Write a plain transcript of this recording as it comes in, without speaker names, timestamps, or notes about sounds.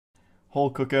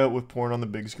Whole cookout with porn on the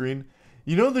big screen.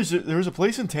 You know, there was a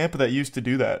place in Tampa that used to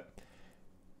do that.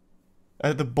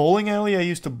 At the bowling alley I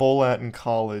used to bowl at in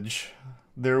college,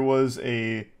 there was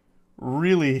a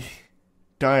really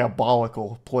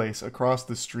diabolical place across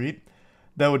the street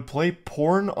that would play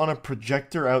porn on a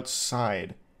projector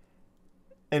outside.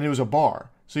 And it was a bar.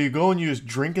 So you go and you just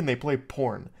drink and they play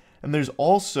porn. And there's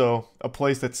also a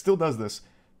place that still does this.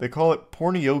 They call it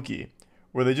Pornioke,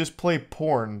 where they just play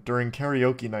porn during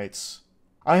karaoke nights.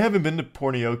 I haven't been to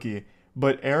Pornioke,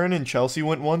 but Aaron and Chelsea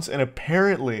went once, and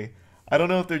apparently, I don't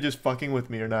know if they're just fucking with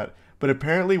me or not, but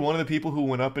apparently one of the people who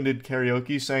went up and did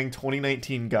karaoke sang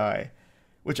 2019 Guy,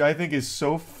 which I think is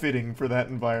so fitting for that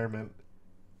environment.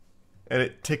 And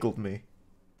it tickled me.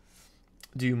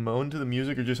 Do you moan to the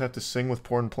music or just have to sing with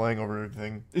porn playing over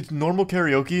everything? It's normal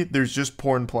karaoke, there's just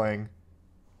porn playing.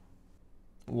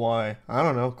 Why? I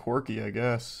don't know, quirky, I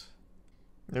guess.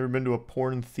 Never been to a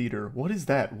porn theater. What is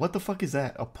that? What the fuck is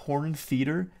that? A porn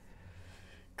theater?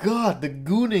 God, the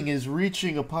gooning is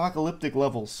reaching apocalyptic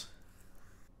levels.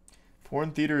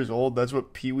 Porn theater is old, that's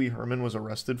what Pee Wee Herman was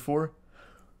arrested for?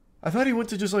 I thought he went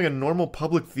to just like a normal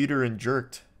public theater and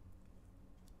jerked.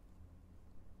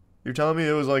 You're telling me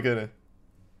it was like a...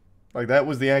 Like that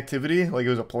was the activity? Like it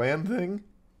was a planned thing?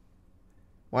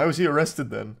 Why was he arrested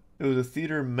then? It was a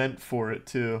theater meant for it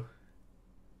too.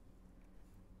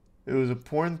 It was a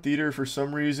porn theater for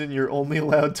some reason you're only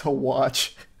allowed to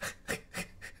watch.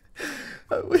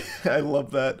 I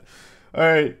love that.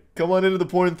 Alright, come on into the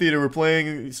porn theater. We're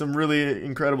playing some really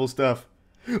incredible stuff.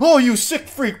 Oh, you sick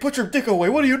freak! Put your dick away!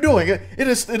 What are you doing? In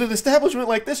an establishment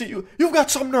like this, you've got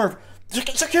some nerve!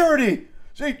 Security!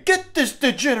 Say, get this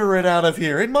degenerate out of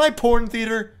here! In my porn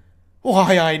theater?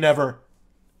 Why, I never!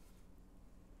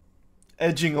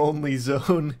 Edging only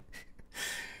zone.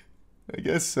 I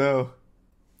guess so.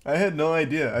 I had no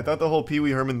idea. I thought the whole Pee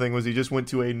Wee Herman thing was he just went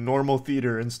to a normal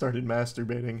theater and started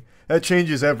masturbating. That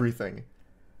changes everything.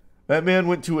 That man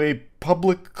went to a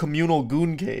public communal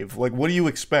goon cave. Like, what do you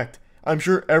expect? I'm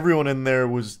sure everyone in there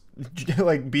was,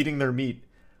 like, beating their meat.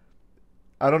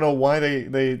 I don't know why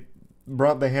they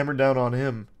brought the hammer down on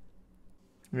him.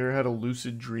 You ever had a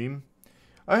lucid dream?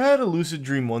 I had a lucid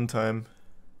dream one time.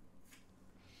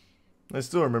 I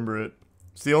still remember it.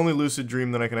 It's the only lucid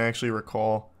dream that I can actually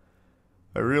recall.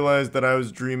 I realized that I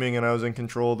was dreaming and I was in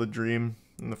control of the dream.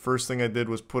 And the first thing I did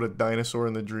was put a dinosaur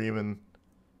in the dream and...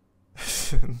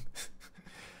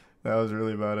 that was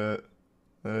really about it.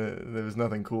 There was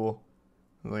nothing cool.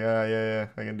 I was like, yeah,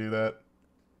 I can do that.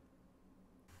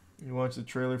 You watch the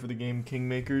trailer for the game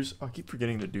Kingmakers? I keep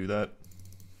forgetting to do that.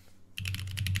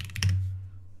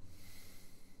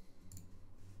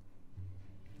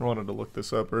 I wanted to look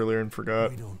this up earlier and forgot.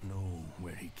 We don't know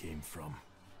where he came from.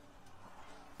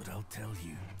 But I'll tell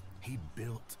you, he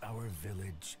built our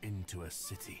village into a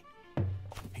city.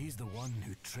 He's the one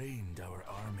who trained our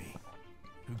army,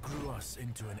 who grew us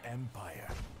into an empire.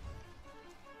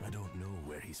 I don't know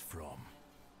where he's from,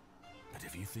 but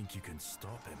if you think you can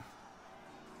stop him,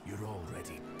 you're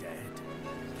already dead.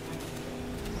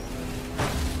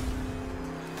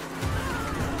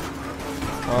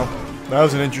 Well, that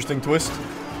was an interesting twist.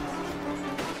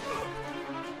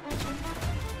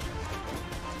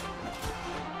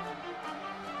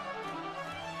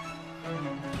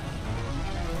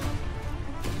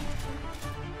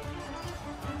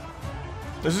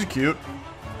 This is cute.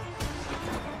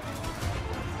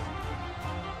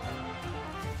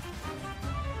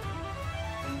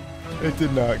 It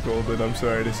did not, Golden, I'm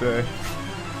sorry to say.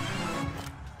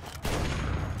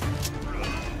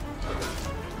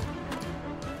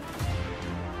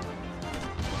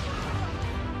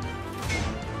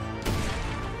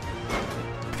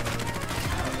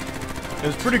 It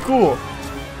was pretty cool.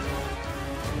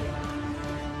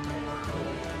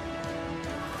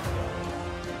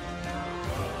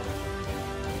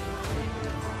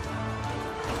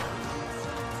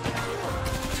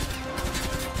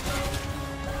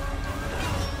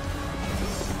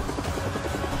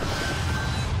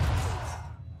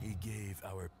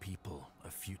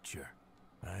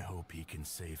 I hope he can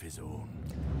save his own.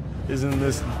 Isn't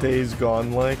this Days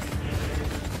Gone like?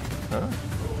 Huh?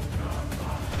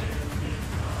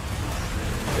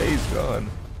 Days Gone.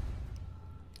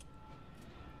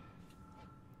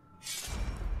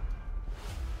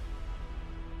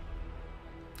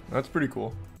 That's pretty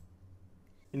cool.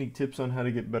 Any tips on how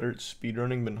to get better at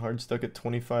speedrunning? Been hard stuck at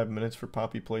 25 minutes for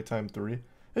Poppy Playtime 3.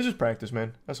 It's just practice,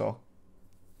 man. That's all.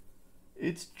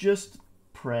 It's just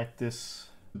practice.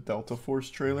 Delta Force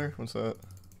trailer? What's that?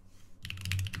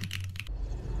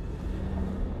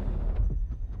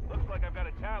 Looks like I've got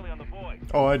a tally on the boys.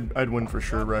 Oh, I'd win for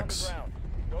sure, Rex.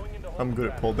 I'm good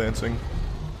at pole dancing.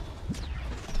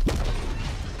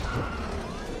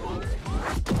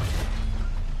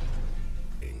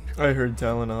 I heard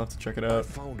Talon, I'll have to check it out.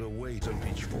 Found a way to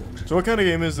pitchforks. So what kind of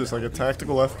game is this? Like a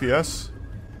tactical FPS?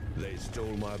 They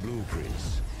stole my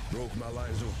blueprints, broke my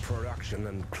lines of production,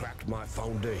 and cracked my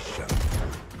foundation.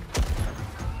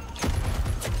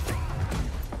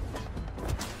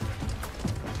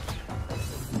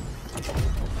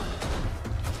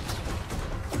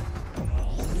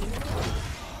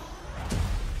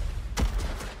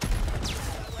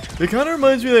 It kind of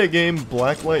reminds me of that game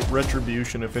Blacklight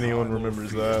Retribution, if anyone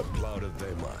remembers that. Clouded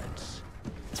their minds.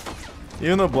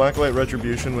 Even though Blacklight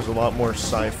Retribution was a lot more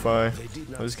sci-fi, I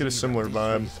just get a similar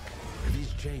vibe.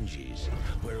 These changes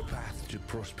were a path to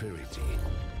prosperity.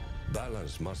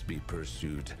 Balance must be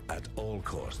pursued at all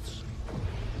costs.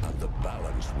 And the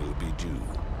balance will be due,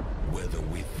 whether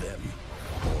with them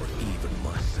or even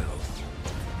myself.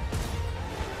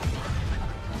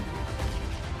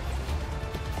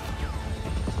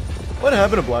 What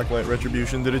happened to Blacklight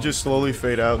Retribution? Did it just slowly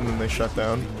fade out and then they shut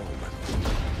down?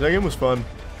 That game was fun.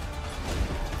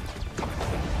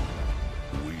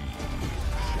 We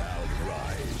shall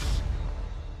rise.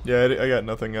 Yeah, I got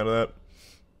nothing out of that.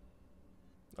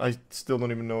 I still don't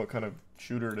even know what kind of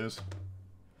shooter it is.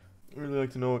 I'd really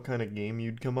like to know what kind of game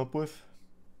you'd come up with.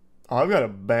 Oh, I've got a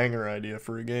banger idea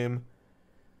for a game.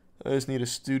 I just need a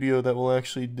studio that will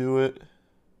actually do it.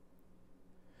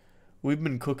 We've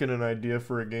been cooking an idea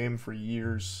for a game for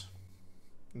years.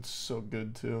 It's so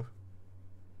good, too.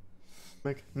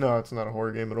 No, it's not a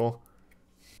horror game at all.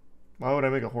 Why would I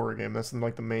make a horror game? That's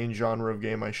like the main genre of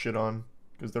game I shit on.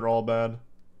 Because they're all bad.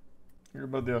 Hear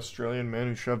about the Australian man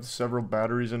who shoved several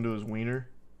batteries into his wiener?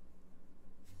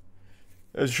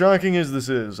 As shocking as this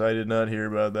is, I did not hear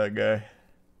about that guy.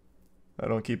 I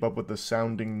don't keep up with the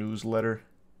sounding newsletter.